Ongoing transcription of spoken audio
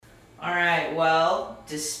Alright, well,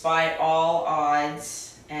 despite all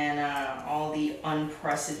odds and all the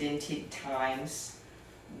unprecedented times,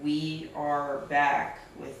 we are back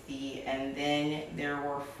with the And Then There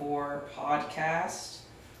Were Four podcast.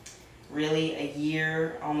 Really a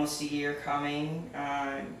year, almost a year coming.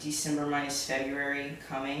 December minus February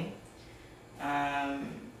coming.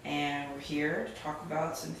 And we're here to talk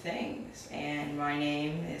about some things. And my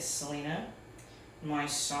name is Selena. My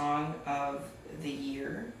song of the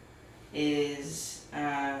year is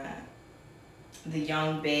the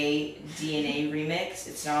Young Bay DNA remix.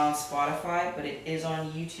 It's not on Spotify, but it is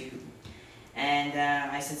on YouTube. And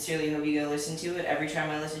I sincerely hope you go listen to it. Every time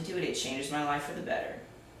I listen to it, it changes my life for the better.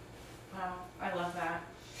 Wow, I love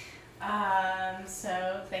that.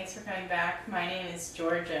 So thanks for coming back. My name is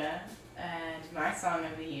Georgia, and my song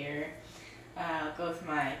of the year, I'll go with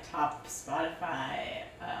my top Spotify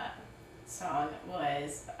song,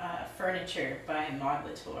 was Furniture by Maud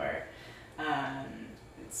Latour.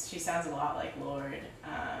 She sounds a lot like Lorde,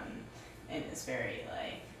 and is very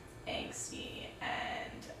like angsty,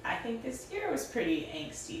 and I think this year was pretty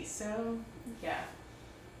angsty, so yeah.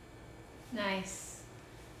 Nice.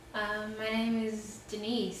 My name is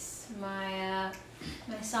Denise. My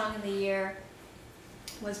song of the year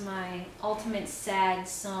was my ultimate sad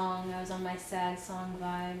song. I was on my sad song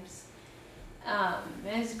vibes.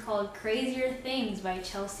 It was called Crazier Things by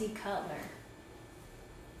Chelsea Cutler.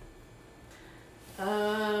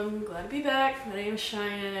 Glad to be back. My name is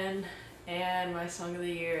Cheyenne, and my song of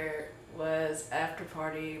the year was After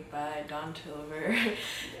Party by Don Toliver.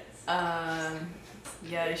 Yes.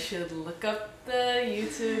 Yeah, you should look up the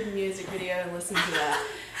YouTube music video and listen to that.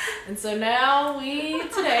 And so now we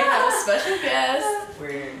today have a special guest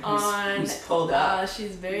Who's pulled up.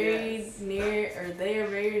 She's very near, or they are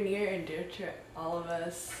very near and dear to all of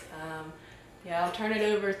us. Yeah, I'll turn it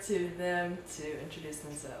over to them to introduce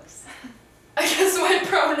themselves. I guess my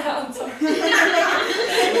pronouns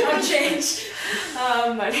have changed.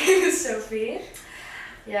 My name is Sophie.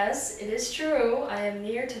 Yes, it is true. I am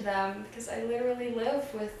near to them because I literally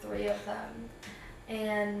live with 3 of them.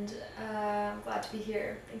 And I'm glad to be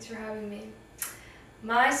here. Thanks for having me.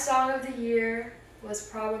 My song of the year was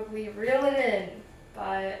probably Reel It In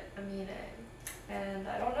by Amine. And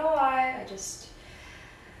I don't know why, I just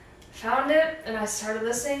found it and I started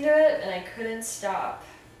listening to it and I couldn't stop.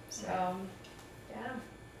 So, yeah,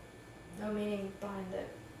 no meaning behind it.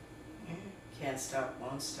 Can't stop,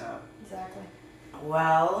 won't stop. Exactly.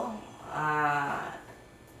 Well,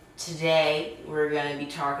 today we're going to be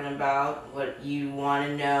talking about what you want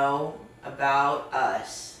to know about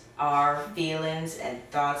us, our feelings and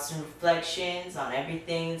thoughts and reflections on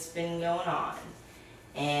everything that's been going on.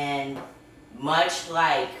 And much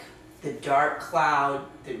like the dark cloud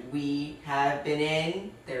that we have been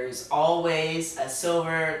in, there's always a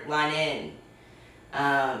silver lining.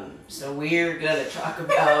 So we're going to talk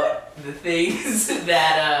about the things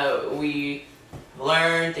that we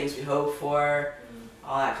learn, things we hope for,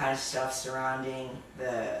 all that kind of stuff surrounding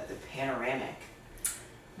the panoramic.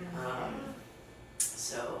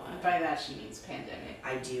 By that she means pandemic.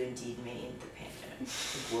 I do indeed mean the pandemic,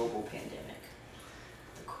 the global pandemic,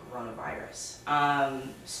 the coronavirus.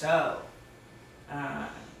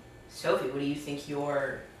 Sophie, what do you think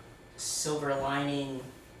your silver lining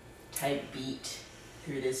type beat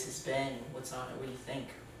through this has been? What's on it? What do you think?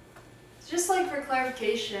 Just like for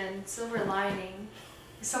clarification, silver lining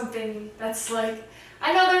is something that's like,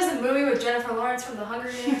 I know there's a movie with Jennifer Lawrence from The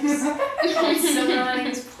Hunger Games called Silver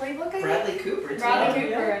Linings Playbook, I think. Bradley Cooper, too. Bradley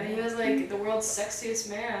Cooper, and he was like the world's sexiest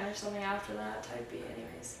man or something after that type beat,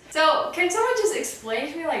 anyways. So can someone just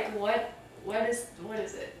explain to me like what is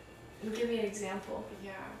it? And give me an example.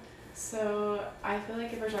 Yeah. So I feel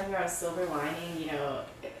like if we're talking about a silver lining, you know,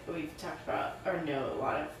 we've talked about, or know, a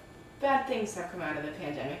lot of bad things have come out of the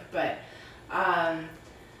pandemic, but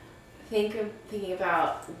thinking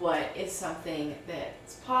about what is something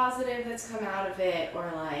that's positive that's come out of it,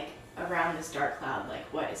 or like around this dark cloud,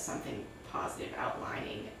 like what is something positive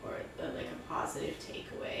outlining, or like a positive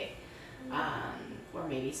takeaway, or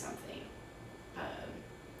maybe something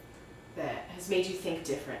that has made you think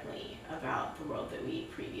differently about the world that we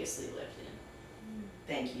previously lived in.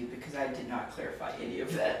 Thank you, because I did not clarify any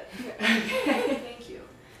of that. Thank you.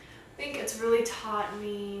 I think it's really taught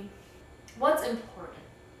me what's important,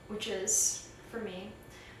 which is, for me,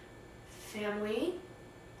 family,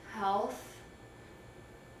 health.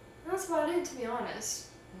 And that's about it, to be honest.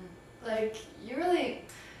 Like, you really...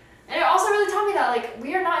 And it also really taught me that, like,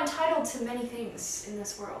 we are not entitled to many things in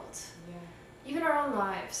this world. Yeah. Even our own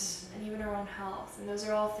lives, and even our own health. And those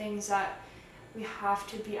are all things that we have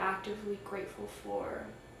to be actively grateful for.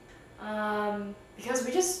 because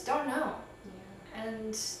we just don't know. Yeah.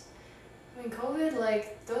 And I mean, COVID,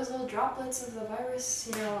 like, those little droplets of the virus,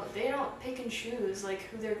 you know, they don't pick and choose, like,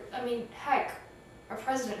 who they're, I mean, heck, our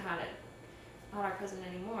president had it. Not our president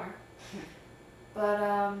anymore.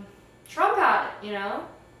 But, Trump had it, you know?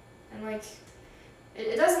 And, like,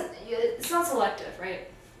 it doesn't, it's not selective, right?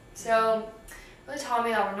 So, it really taught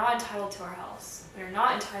me that we're not entitled to our health. We're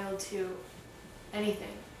not entitled to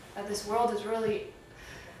anything. That this world is really,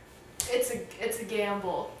 it's a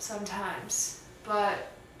gamble sometimes. But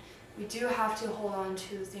we do have to hold on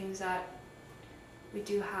to things that we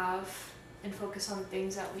do have and focus on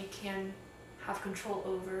things that we can have control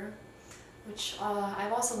over, which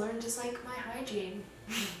I've also learned is like my hygiene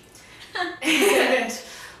and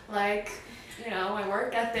like, you know, my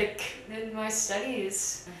work ethic in my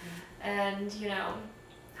studies and, you know,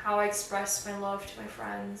 how I express my love to my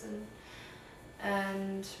friends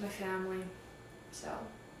and my family. So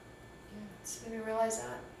it's made me realize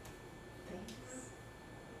that. Thanks.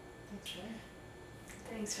 That's right.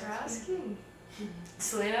 Thanks for asking.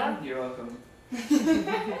 Selena, You're welcome. you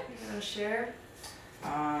want to share?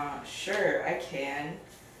 Sure, I can.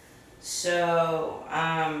 So,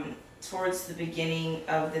 towards the beginning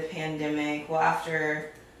of the pandemic, well,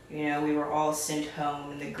 after, you know, we were all sent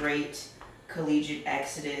home in the great collegiate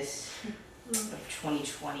exodus of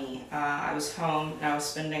 2020, I was home and I was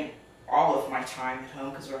spending all of my time at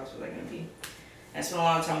home because where else was I going to be? And I spent a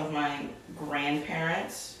lot of time with my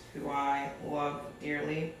grandparents, who I love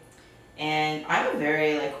dearly. And I'm a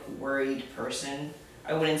very, like, worried person.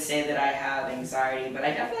 I wouldn't say that I have anxiety, but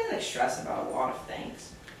I definitely, like, stress about a lot of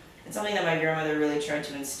things. And something that my grandmother really tried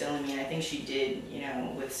to instill in me, and I think she did, you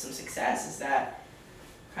know, with some success, is that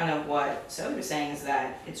kind of what Sophie was saying, is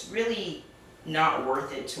that it's really not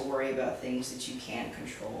worth it to worry about things that you can't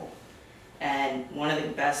control. And one of the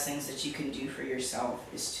best things that you can do for yourself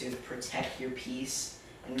is to protect your peace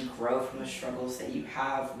and grow from the struggles that you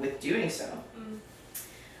have with doing so.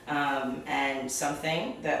 And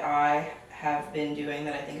something that I have been doing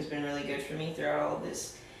that I think has been really good for me throughout all of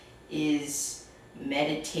this is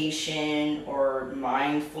meditation or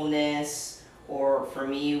mindfulness, or for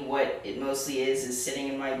me what it mostly is sitting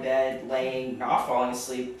in my bed, laying, not falling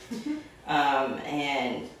asleep,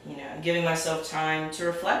 and, you know, giving myself time to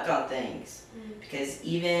reflect on things. Because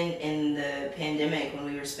even in the pandemic, when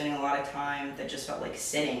we were spending a lot of time that just felt like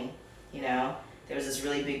sitting, you know, there was this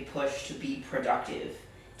really big push to be productive,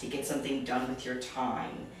 to get something done with your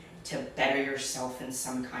time, to better yourself in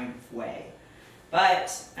some kind of way.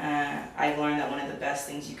 But I've learned that one of the best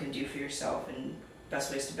things you can do for yourself and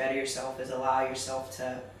best ways to better yourself is allow yourself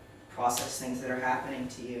to process things that are happening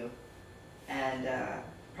to you and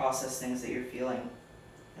process things that you're feeling.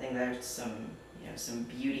 I think there's some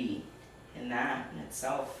beauty in that in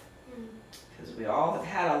itself, because we all have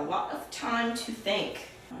had a lot of time to think.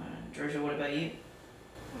 Georgia, what about you?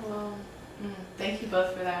 Well, thank you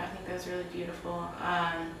both for that. I think that was really beautiful.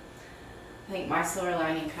 I think my silver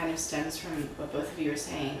lining kind of stems from what both of you were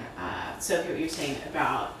saying. Sophie, what you were saying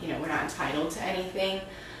about, you know, we're not entitled to anything,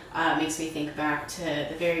 makes me think back to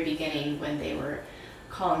the very beginning when they were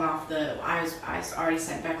calling off I was already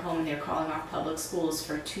sent back home and they were calling off public schools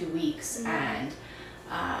for 2 weeks, and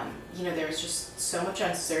you know, there was just so much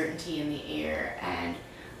uncertainty in the air, and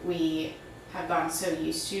we have gotten so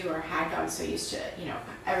used to, or had gotten so used to, you know,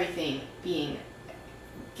 everything being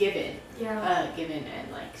given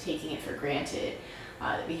and like taking it for granted,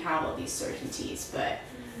 that we have all these certainties. But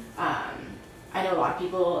I know a lot of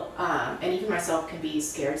people, and even myself, can be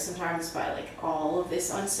scared sometimes by like all of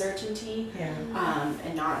this uncertainty,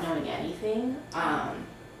 and not knowing anything.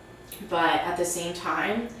 But at the same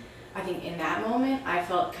time, I think in that moment I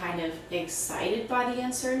felt kind of excited by the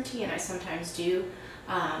uncertainty, and I sometimes do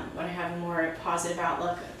when I have a more positive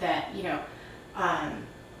outlook that, you know,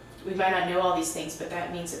 we might not know all these things, but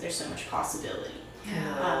that means that there's so much possibility.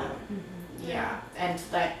 And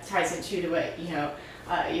that ties into to what, you know,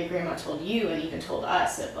 your grandma told you and even told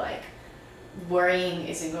us, of like, worrying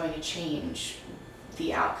isn't going to change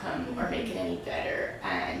the outcome or make it any better,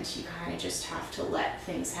 and you kind of just have to let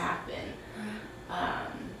things happen.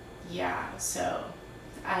 So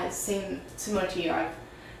similar to you, I've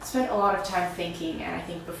spent a lot of time thinking, and I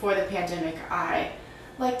think before the pandemic I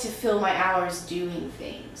like to fill my hours doing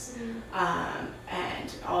things,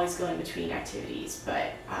 and always going between activities.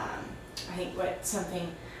 But I think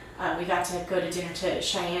we got to go to dinner to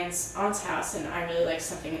Cheyenne's aunt's house, and I really liked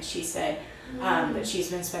something that she said, that she's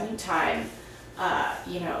been spending time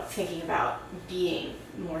thinking about being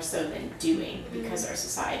more so than doing, because our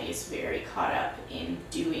society is very caught up in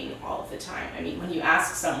doing all of the time. I mean, when you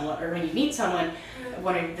ask someone or when you meet someone,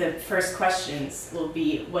 one of the first questions will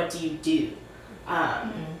be, what do you do?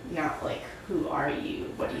 Not like, who are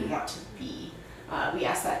you? What do you want to be? We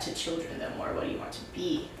ask that to children though more, what do you want to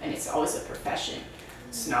be? And it's always a profession.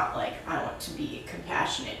 It's not like, I want to be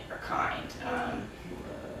compassionate or kind.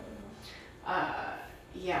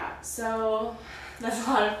 So that's a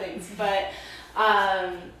lot of things, but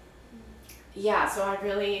so I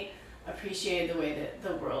really appreciated the way that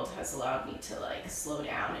the world has allowed me to like slow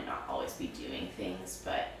down and not always be doing things,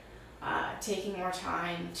 but taking more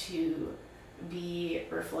time to be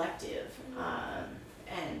reflective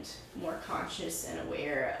and more conscious and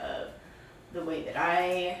aware of the way that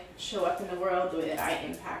I show up in the world, the way that I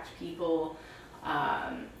impact people,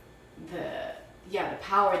 the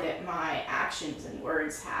power that my actions and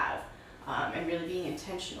words have, and really being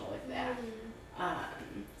intentional with that.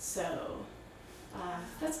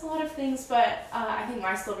 That's a lot of things, but I think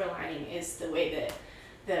my silver lining is the way that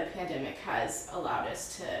the pandemic has allowed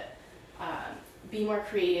us to be more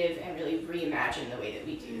creative and really reimagine the way that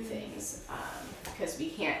we do things, because we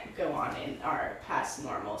can't go on in our past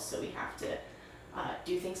normal, so we have to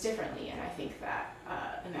do things differently, and I think that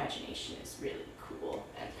imagination is really cool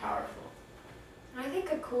and powerful. I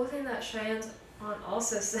think a cool thing that Cheyenne's aunt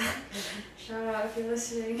also said, shout out if you're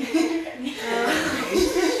listening.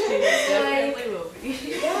 Definitely will be.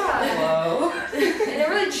 Yeah. Whoa. And it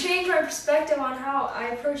really changed my perspective on how I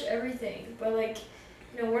approach everything. But like,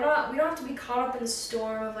 we don't have to be caught up in the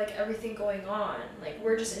storm of like everything going on. Like,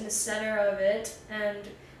 we're just in the center of it, and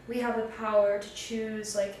we have the power to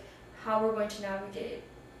choose like how we're going to navigate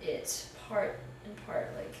it part by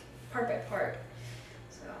part.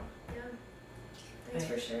 So yeah. Thanks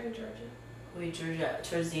for sharing, Georgia. Wait, Georgia,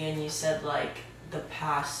 towards the end you said like the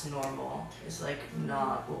past normal is like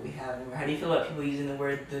not what we have anymore. How do you feel about people using the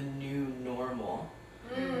word the new normal?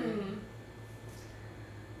 I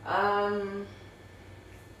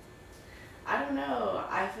don't know.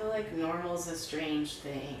 I feel like normal's a strange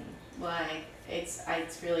thing. Like it's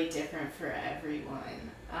really different for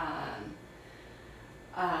everyone.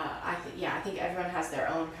 I think everyone has their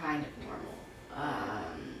own kind of normal.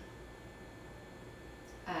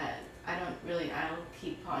 I'll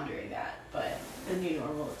keep pondering that, but the new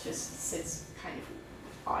normal just sits kind of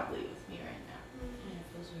oddly with me right now. Yeah, it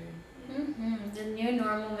feels weird. The new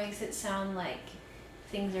normal makes it sound like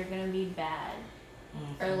things are gonna be bad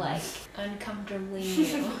or like uncomfortably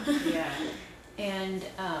new. Yeah. And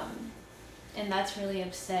that's really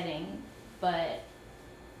upsetting, but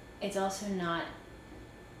it's also not,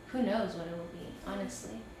 who knows what it will be,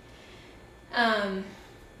 honestly.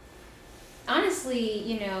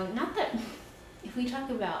 Honestly, not that, if we talk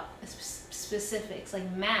about specifics,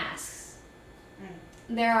 like masks,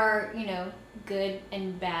 there are, good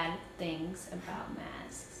and bad things about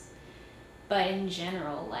masks. But in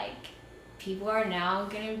general, like, people are now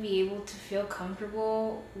going to be able to feel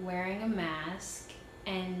comfortable wearing a mask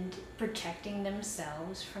and protecting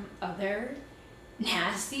themselves from other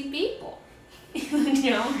nasty people.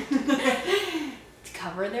 To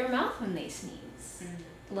cover their mouth when they sneeze.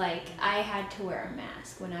 Like, I had to wear a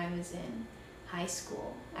mask when I was in high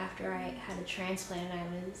school after I had a transplant and I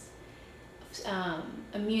was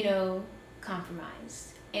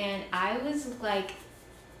immunocompromised. And I was like,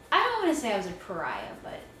 I don't want to say I was a pariah,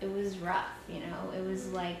 but it was rough, It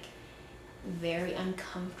was like very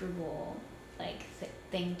uncomfortable, like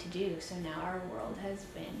thing to do. So now our world has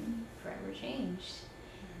been forever changed.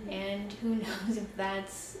 And who knows if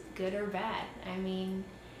that's good or bad. I mean,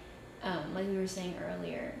 like we were saying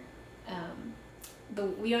earlier,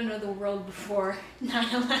 we don't know the world before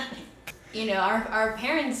 9/11. Our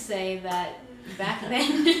parents say that back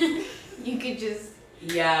then you could just...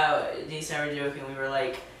 Yeah, Denise and I were joking. We were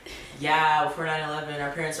like, yeah, before 9/11,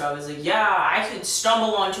 our parents were always like, yeah, I could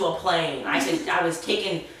stumble onto a plane. I was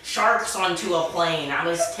taking sharks onto a plane. I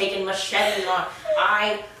was taking machetes on...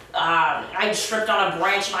 I tripped on a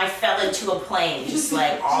branch and I fell into a plane. Just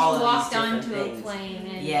like all of these different things. Walked onto a plane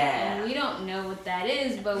and, yeah. And we don't know what that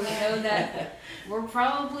is, but we know that we're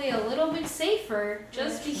probably a little bit safer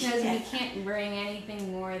just because we can't bring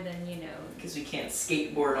anything more than, Because we can't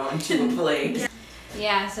skateboard onto a plane.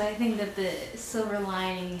 Yeah, so I think that the silver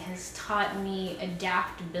lining has taught me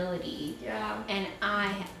adaptability. Yeah. And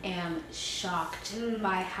I am shocked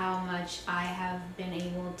by how much I have been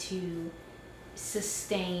able to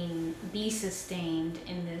be sustained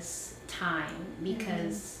in this time,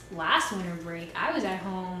 because last winter break I was at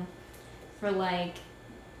home for like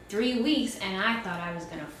 3 weeks and I thought I was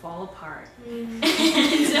gonna fall apart. So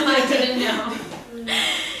I didn't know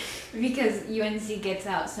because UNC gets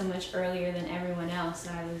out so much earlier than everyone else,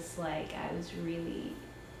 I was really,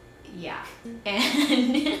 yeah.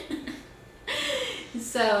 And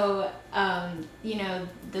so,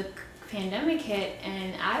 the pandemic hit,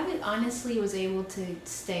 and I honestly was able to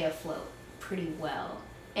stay afloat pretty well.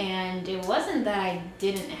 And it wasn't that I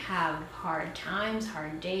didn't have hard times,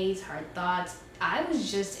 hard days, hard thoughts. I was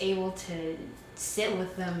just able to sit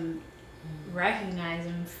with them, recognize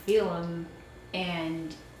them, feel them,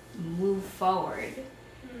 and move forward.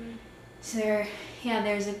 So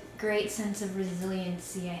there's a great sense of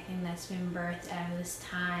resiliency, I think, that's been birthed out of this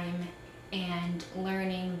time, and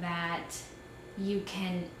learning that you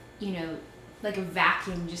can, like a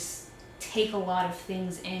vacuum, just take a lot of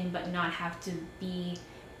things in but not have to be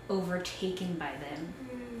overtaken by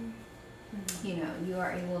them. You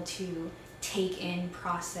are able to take in,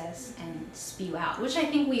 process, and spew out, which I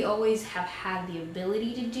think we always have had the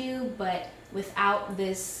ability to do, but without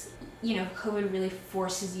this, COVID really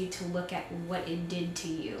forces you to look at what it did to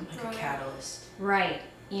you. Like a catalyst. Right.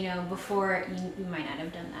 Before you might not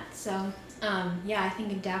have done that. So, I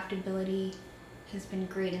think adaptability has been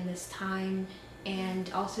great in this time,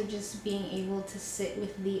 and also just being able to sit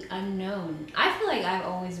with the unknown. I feel like I've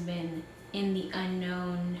always been in the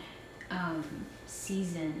unknown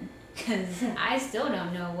season, because I still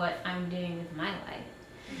don't know what I'm doing with my life.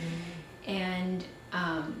 And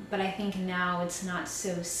but I think now it's not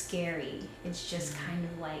so scary. It's just kind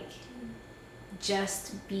of like,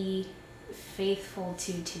 just be faithful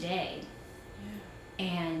to today,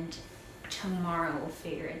 and tomorrow will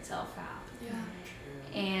figure itself out.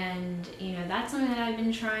 And that's something that I've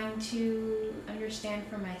been trying to understand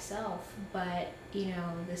for myself, but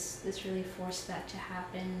this really forced that to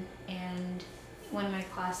happen. And one of my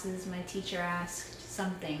classes, my teacher asked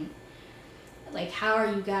something like, how are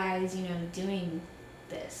you guys doing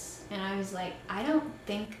this? And I was like, I don't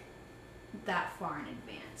think that far in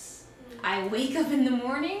advance. I wake up in the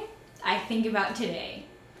morning, I think about today.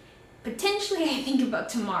 Potentially I think about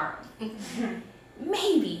tomorrow.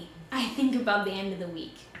 Maybe I think about the end of the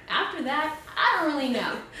week. After that, I don't really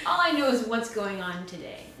know. All I know is what's going on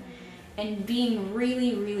today. And being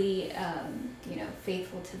really, really,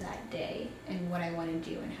 faithful to that day and what I want to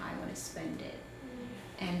do and how I want to spend it.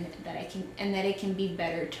 And that it can be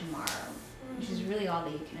better tomorrow, which is really all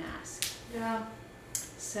that you can ask. Yeah.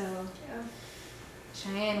 So,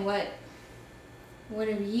 Cheyenne, what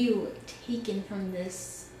have you taken from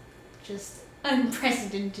this just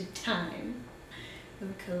unprecedented time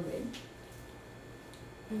of COVID?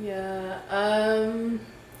 Yeah,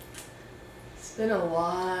 it's been a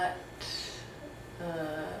lot.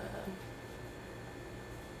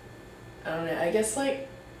 I don't know, I guess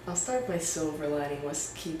I'll start with my silver lining,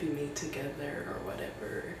 what's keeping me together or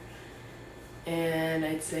whatever. And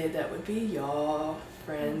I'd say that would be y'all,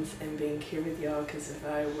 friends, and being here with y'all, because if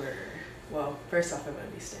I were, first off, I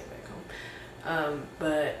wouldn't be staying back home.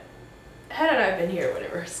 But had I been here or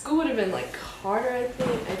whatever, school would have been harder, I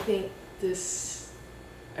think.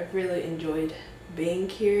 I've really enjoyed being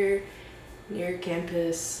here near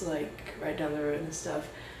campus, right down the road and stuff.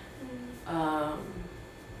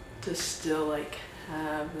 To still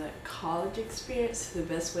have that college experience the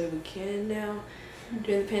best way we can now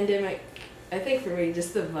during the pandemic. I think for me,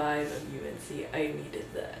 just the vibe of UNC, I needed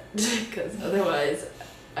that, because otherwise,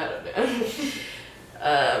 I don't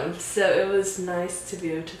know. So it was nice to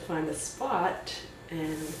be able to find a spot and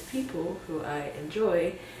with people who I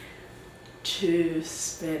enjoy to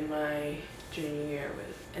spend my junior year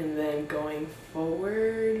with. And then going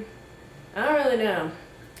forward, I don't really know.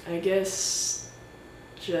 I guess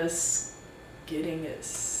just getting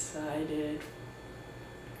excited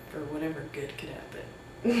for whatever good could happen.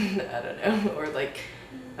 I don't know. Or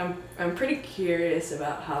I'm pretty curious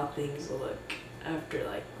about how things will look after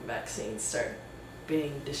vaccines start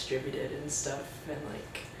being distributed and stuff, and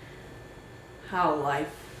how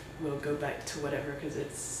life will go back to whatever, because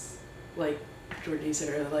it's like Georgie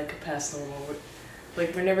said, a past normal.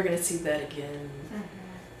 We're never gonna see that again.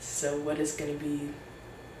 So what is gonna be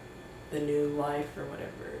the new life or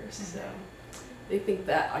whatever? So I think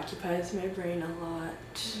that occupies my brain a lot.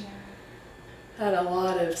 Had a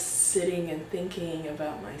lot of sitting and thinking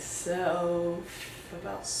about myself,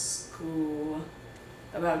 about school,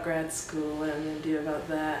 about grad school, what I'm gonna do about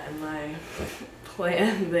that, and my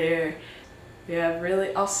plan there. Yeah,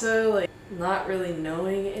 really also not really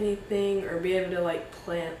knowing anything, or be able to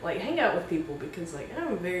plan, hang out with people, because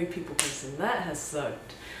I'm a very people person. That has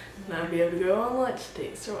sucked. Not be able to go on lunch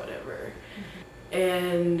dates or whatever.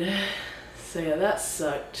 And so yeah, that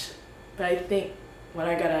sucked. But I think what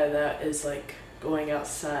I got out of that is going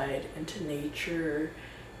outside into nature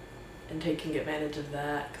and taking advantage of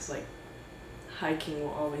that, because hiking will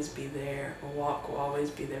always be there, a walk will always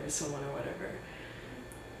be there with someone or whatever.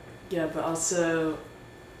 Yeah, but also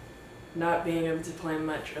not being able to plan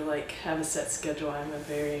much or like have a set schedule. I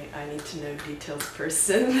need to know details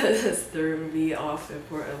person that has thrown me off and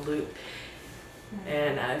for a loop.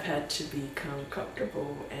 And I've had to become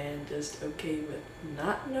comfortable and just okay with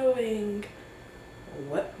not knowing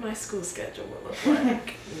what my school schedule will look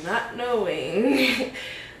like, not knowing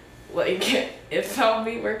like if I'll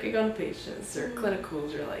be working on patients or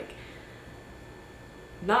clinicals or like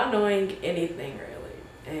not knowing anything really.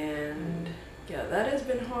 And yeah, that has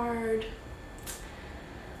been hard.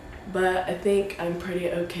 But I think I'm pretty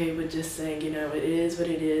okay with just saying, you know, it is what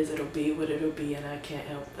it is, it'll be what it'll be, and I can't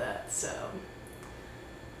help that. So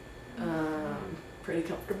pretty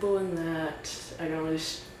comfortable in that. I don't really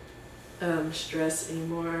stress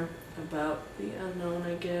anymore about the unknown,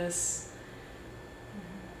 I guess.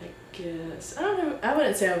 I don't know, I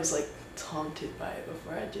wouldn't say I was like taunted by it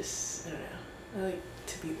before. I don't know, I like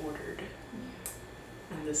to be ordered.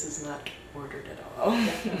 And this is not ordered at all.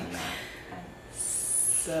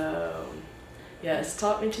 So yeah, it's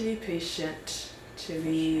taught me to be patient, to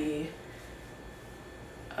be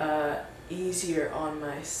easier on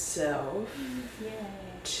myself,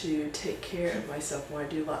 to take care of myself more. I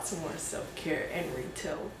do lots of more self-care and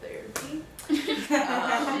retail therapy.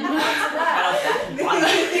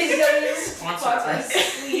 Sponsor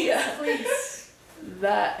us. Yeah. Please.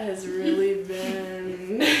 That has really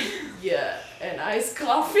been, yeah, and iced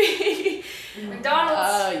coffee.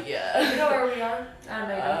 McDonald's. Yeah. You know where we are? I don't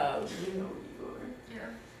know. You know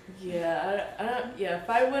Yeah. Yeah, I don't. Yeah,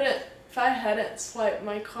 if I hadn't swiped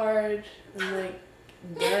my card and like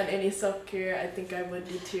done any self care, I think I would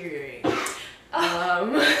deteriorate.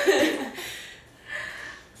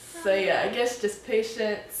 So yeah, I guess just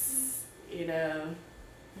patience. You know,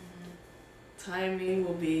 timing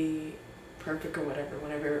will be perfect or whatever.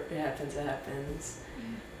 Whenever it happens, it happens.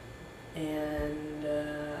 And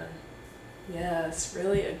yeah, it's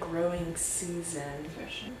really a growing season. For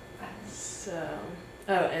sure. So,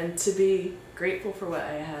 and to be grateful for what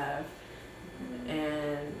I have,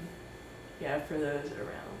 and yeah, for those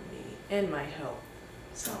around me and my health.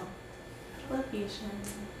 So, Love you,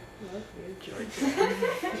 Shannon. love you, Georgia.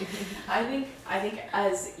 I think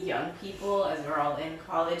as young people, as we're all in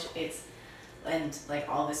college, and like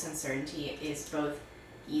all this uncertainty is both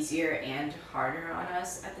easier and harder on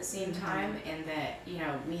us at the same time, in that, you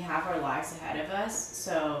know, we have our lives ahead of us,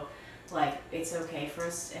 so like it's okay for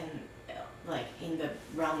us, and like in the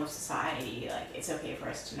realm of society, like it's okay for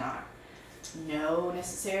us to not know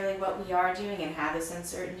necessarily what we are doing and have this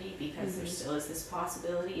uncertainty, because there still is this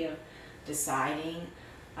possibility of deciding,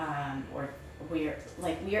 or we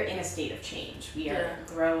are in a state of change. We are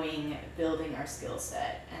growing, building our skill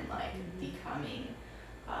set, and like becoming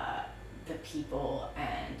the people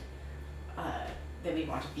and that we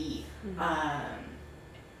want to be.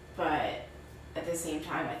 But at the same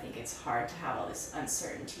time, I think it's hard to have all this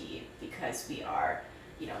uncertainty because we are,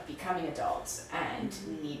 you know, becoming adults and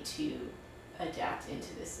need to adapt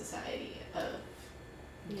into this society of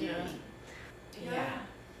doing. Yeah.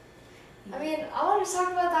 I mean, I want to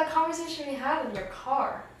talk about that conversation we had in your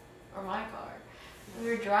car, or my car. We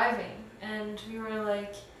were driving, and we were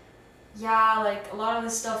like, yeah, like, a lot of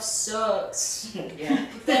this stuff sucks. Yeah.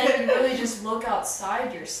 But then you really just look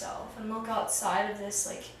outside yourself, and look outside of this,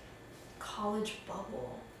 like, college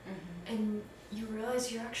bubble, and you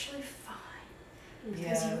realize you're actually fine.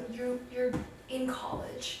 Because you're in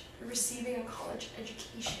college, you're receiving a college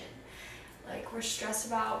education. Like, we're stressed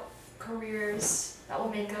about careers that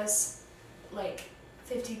will make us like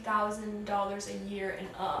 $50,000 a year and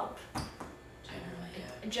up.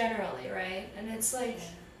 Generally, right? And it's like,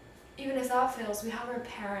 even if that fails, we have our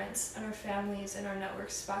parents and our families and our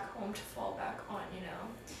networks back home to fall back on, you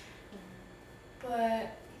know. But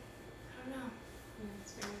I don't know.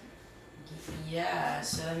 Yeah,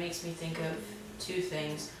 so that makes me think of two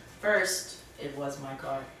things. First, it was my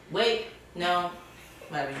car. Wait, no,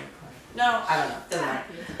 might have been your car. No, I don't know. Doesn't matter.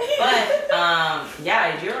 But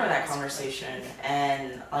yeah, I do remember that conversation,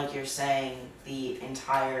 and like you're saying, the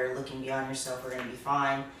entire looking beyond yourself, we're gonna be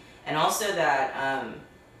fine, and also that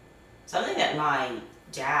something that my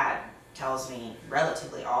dad tells me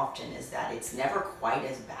relatively often is that it's never quite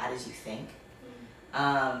as bad as you think,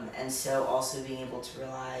 and so also being able to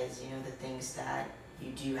realize, you know, the things that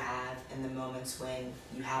you do have in the moments when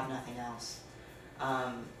you have nothing else,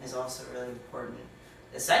 is also really important.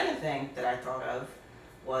 The second thing that I thought of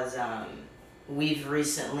was we've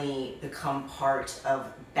recently become part of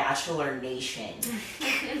Bachelor Nation.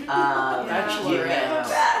 Bachelorette.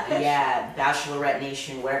 Yeah, Bachelorette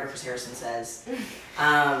Nation, whatever Chris Harrison says.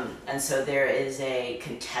 And so there is a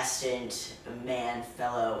contestant, a man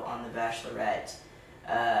fellow on the Bachelorette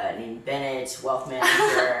named Bennett, wealth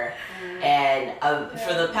manager. And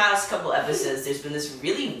for the past couple episodes, there's been this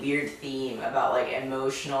really weird theme about like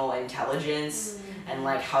emotional intelligence and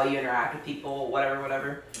like how you interact with people,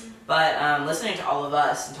 whatever. But listening to all of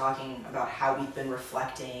us and talking about how we've been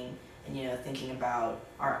reflecting and, you know, thinking about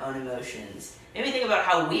our own emotions, made me think about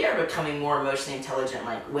how we are becoming more emotionally intelligent,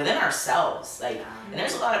 like within ourselves. Like, and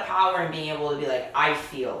there's a lot of power in being able to be like, I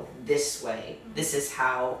feel this way. This is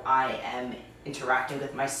how I am interacting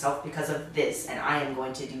with myself because of this, and I am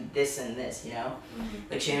going to do this and this, you know?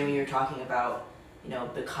 Like Shannon, when you were talking about, you know,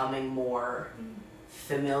 becoming more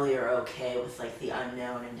familiar, okay, with like the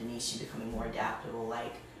unknown, and Denise, you becoming more adaptable,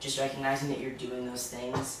 like just recognizing that you're doing those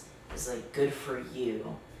things is like good for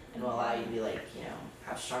you and will allow you to be like, you know,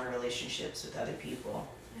 have stronger relationships with other people.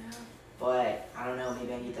 Yeah. But I don't know,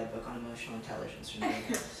 maybe I need that book on emotional intelligence from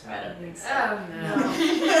you. So. I don't think so. Oh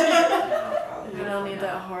No, probably We not. don't need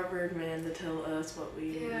that Harvard man to tell us what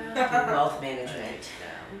we do. Yeah. Wealth management.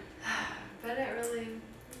 Bennett really.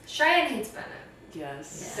 Cheyenne hates Bennett.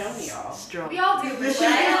 Yes. Don't we all? Strong. We all do, but I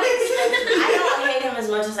Cheyenne. don't hate him as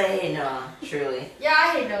much as I hate Noah, truly. Yeah,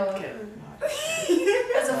 I hate Noah. Okay.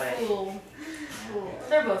 As a But- fool.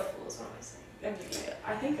 They're both fools. What am I saying? I mean,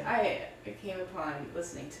 I think I came upon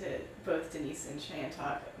listening to both Denise and Cheyenne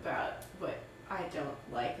talk about what I don't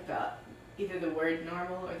like about either the word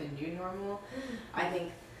normal or the new normal. I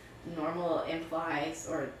think normal implies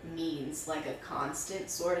or means like a constant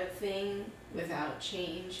sort of thing without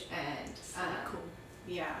change, and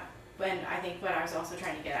yeah. But I think what I was also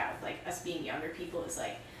trying to get at with like us being younger people is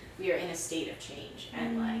like we are in a state of change,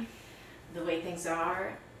 and like the way things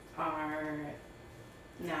are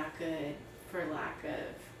not good, for lack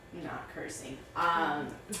of not cursing. Not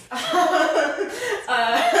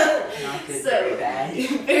good, So- very bad.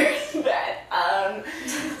 Very bad.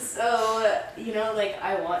 So, you know, like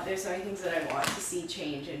there's so many things that I want to see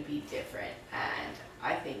change and be different, and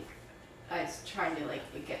I think I was trying to like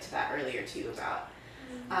get to that earlier too about,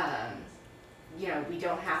 you know, we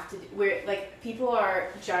don't have to, we're like, people are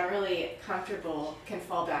generally comfortable, can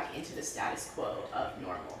fall back into the status quo of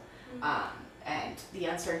normal. And the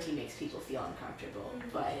uncertainty makes people feel uncomfortable,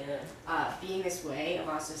 but being this way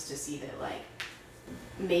allows us to see that like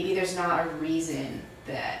maybe there's not a reason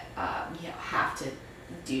that you know, have to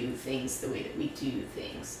do things the way that we do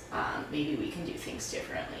things. Maybe we can do things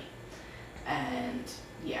differently, and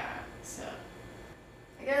yeah. So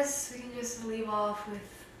I guess we can just leave off with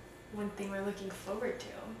one thing we're looking forward to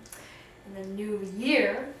in the new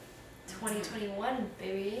year, 2021,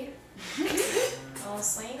 baby. All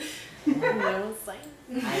same. No, it's like.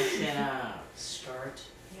 I can start.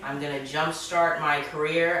 I'm gonna jumpstart my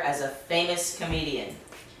career as a famous comedian.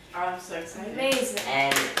 I'm so excited. Amazing.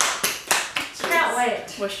 And Can't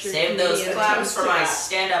wait. What's your save those comedian claps toast for to my that?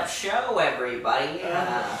 stand-up show, everybody.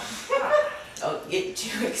 Don't get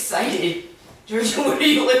too excited. Georgia, what are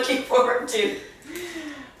you looking forward to?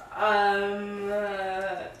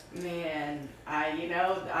 Man, you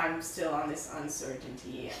know, I'm still on this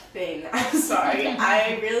uncertainty thing. I'm sorry.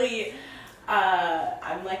 I really,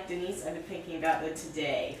 I'm like Denise, I've been thinking about the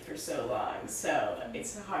today for so long, so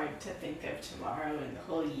it's hard to think of tomorrow and the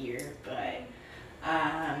whole year, but,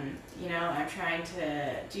 you know, I'm trying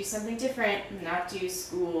to do something different, not do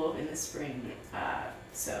school in the spring,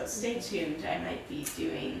 so stay tuned. I might be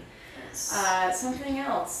doing something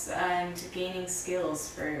else and gaining skills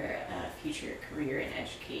for a future career in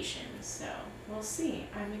education. So we'll see.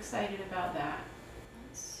 I'm excited about that.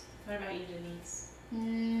 What about you, Denise?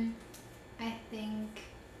 I think.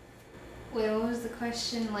 Wait, what was the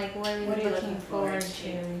question? Like, what are we What are you looking forward to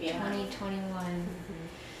in Yeah.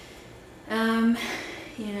 2021?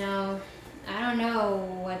 You know, I don't know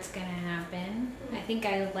what's gonna happen. I think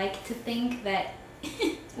I like to think that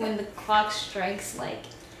when the clock strikes like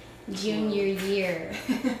junior year,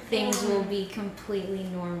 things will be completely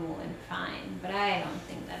normal and fine. But I don't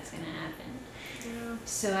think that's gonna happen. Yeah.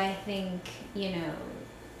 So I think, you know,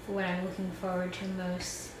 what I'm looking forward to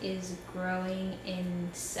most is growing in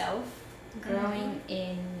self, growing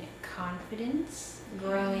in confidence,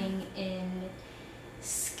 growing in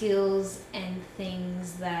skills and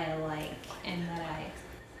things that I like and that I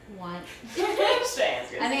want.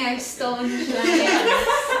 I think I've stolen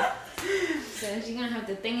Cheyenne's. So she's gonna have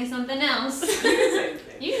to think of something else.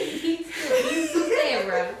 He's still there,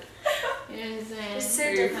 bro. You know what I'm saying? Just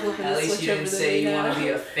say You're different. flipping At the least switch you over didn't there say you now. want to be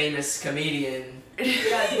a famous comedian.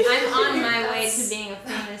 I'm on my way to being a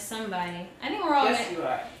famous somebody. I think we're all Yes, gonna, you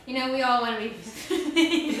are. you know, we all want to be.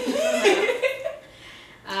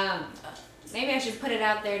 Maybe I should put it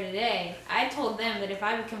out there today. I told them that if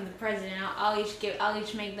I become the president, I'll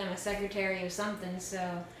each make them a secretary of something.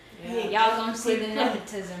 So y'all gonna see the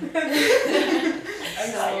nepotism.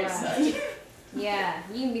 I'm not your son. Yeah,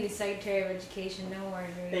 you can be the secretary of education. Don't worry.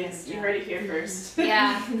 Thanks. You heard it here first.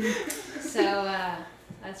 Yeah. So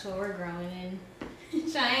that's what we're growing in.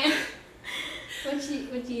 Cheyenne, what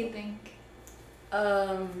do you think?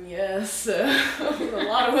 Yes, a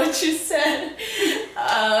lot of what you said.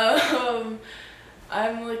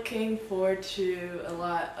 I'm looking forward to a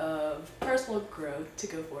lot of personal growth to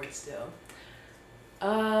go forward still.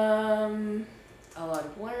 A lot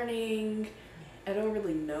of learning. I don't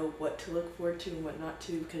really know what to look forward to and what not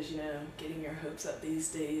to because, you know, getting your hopes up these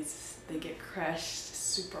days, they get crushed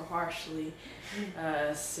super harshly.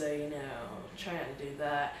 So, you know, try not to do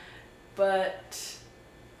that. But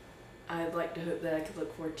I'd like to hope that I could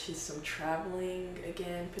look forward to some traveling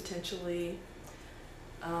again, potentially.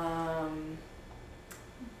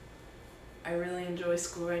 I really enjoy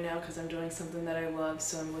school right now because I'm doing something that I love,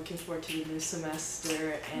 so I'm looking forward to the new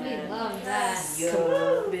semester and We love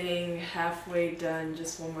that. being halfway done,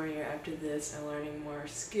 just one more year after this, and learning more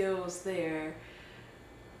skills there.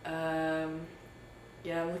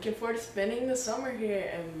 Yeah, I'm looking forward to spending the summer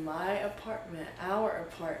here in my apartment, our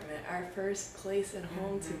first place at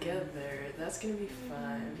home together. That's gonna be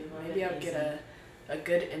fun. Maybe I'll get a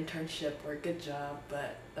good internship or a good job,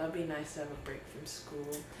 but that'll be nice to have a break from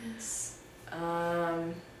school. Yes.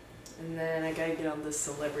 And then I gotta get on the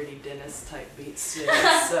celebrity dentist type beat soon,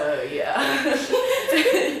 so yeah.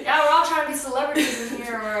 Yeah, we're all trying to be celebrities in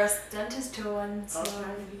here, or a dentist to one. So.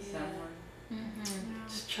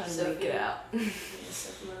 Just trying to make it out.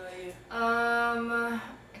 I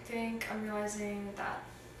think I'm realizing that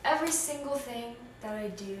every single thing that I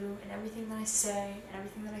do and everything that I say and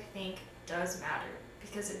everything that I think does matter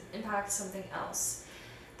because it impacts something else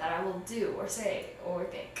that I will do or say or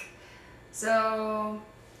think. So,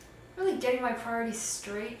 really getting my priorities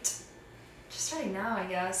straight, just right now, I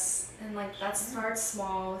guess. And like that starts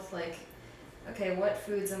small with like, okay, what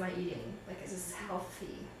foods am I eating? Like, is this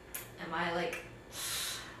healthy? Am I like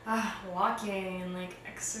walking and like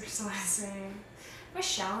exercising? Am I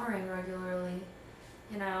showering regularly?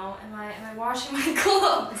 You know, am I washing my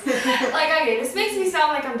clothes? Like, okay, this makes me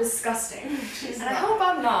sound like I'm disgusting, and I hope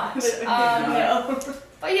I'm not. No.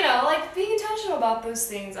 But you know, like being intentional about those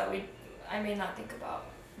things that I may not think about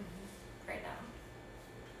right now.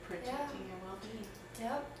 Protecting your well-being.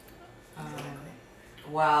 Yep.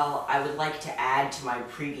 Well, I would like to add to my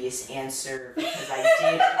previous answer because I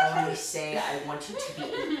did only say I want you to be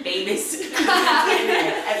a famous comedian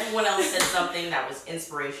and everyone else said something that was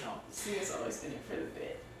inspirational. Sina's always been it for the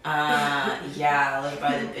bit. Yeah, live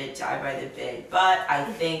by the bit, die by the bit. But I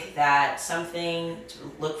think that something to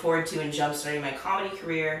look forward to in jumpstarting my comedy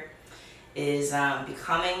career is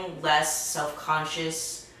becoming less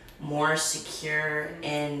self-conscious, more secure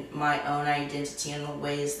in my own identity and the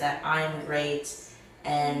ways that I'm great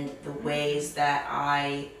and the ways that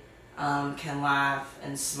I can laugh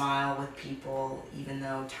and smile with people even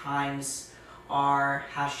though times are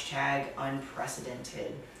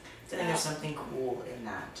 #unprecedented. So I think there's something cool in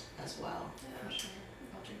that as well.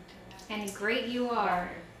 And great you are.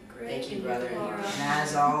 Thank you, brother. And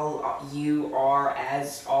as all you are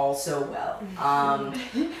as all so well.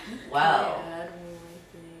 Well.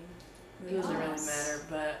 It doesn't really matter,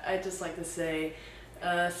 but I'd just like to say,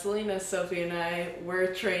 Selena, Sophie, and I were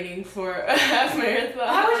training for a half marathon.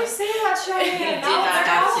 Why would you say that, Cheyenne? You did not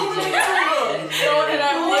have to do that. And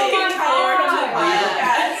I'm looking forward to the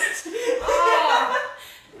podcast.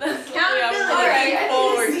 That's what I'm looking forward I think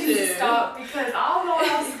this needs to to. stop because I don't know what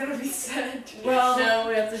else is gonna be said. Well, No,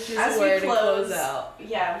 we have to choose as a we word and close, close out.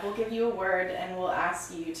 Yeah, we'll give you a word and we'll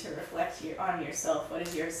ask you to reflect on yourself. What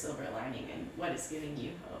is your silver lining and what is giving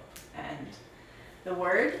you hope? And the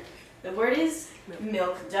word is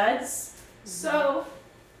milk duds. So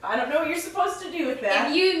I don't know what you're supposed to do with that.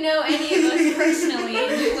 If you know any of us personally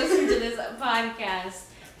and you listen to this podcast,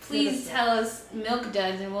 please tell us milk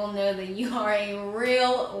duds and we'll know that you are a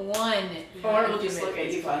real one. Or we'll just look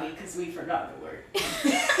at you funny because we forgot the word.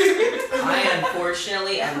 I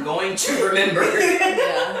unfortunately am going to remember.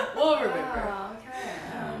 Yeah, we'll remember. Oh,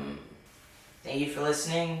 okay. Thank you for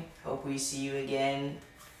listening. Hope we see you again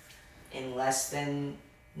in less than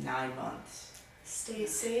 9 months. Stay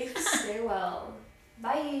safe, stay well.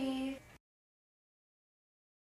 Bye.